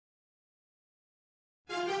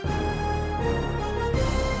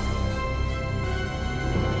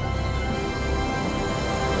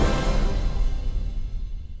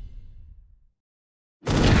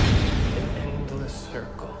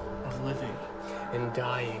and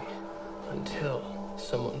dying until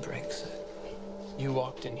someone breaks it. You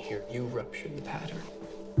walked in here, you ruptured the pattern.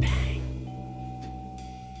 Bang!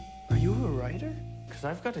 Are you a writer? Because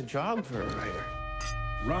I've got a job for a writer.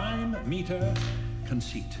 Rhyme, meter,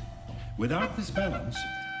 conceit. Without this balance,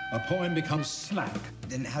 a poem becomes slack.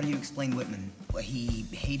 Then how do you explain Whitman? Well, he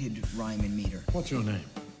hated rhyme and meter. What's your name?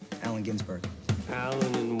 Allen Ginsberg.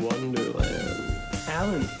 Alan in Wonderland.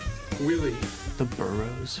 Alan. Willie. The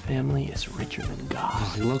Burroughs family is richer than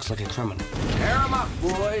God. He looks like a criminal. Tear 'em up,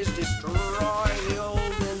 boys. Destroy the old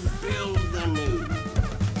and build the new.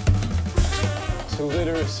 To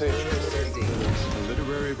literacy. A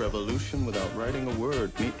literary revolution without writing a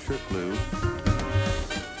word. Meet Trip Lou.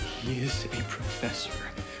 He is a professor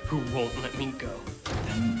who won't let me go.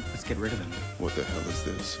 Then let's get rid of him. What the hell is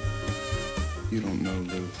this? You don't know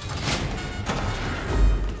Lou.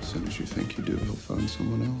 As soon as you think you do, he'll find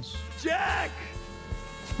someone else. Jack!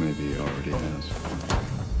 Maybe he already has.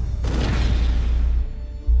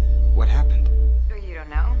 What happened? You don't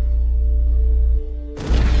know?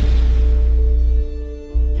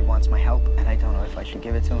 He wants my help, and I don't know if I should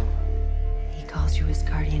give it to him. He calls you his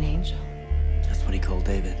guardian angel. That's what he called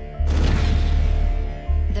David.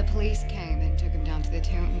 The police came and took him down to the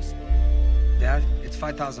tombs. Dad, it's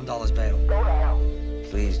 $5,000 bail.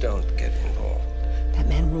 Please don't get involved. That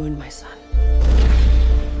man ruined my son.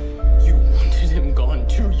 You wanted him gone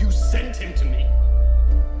too. You sent him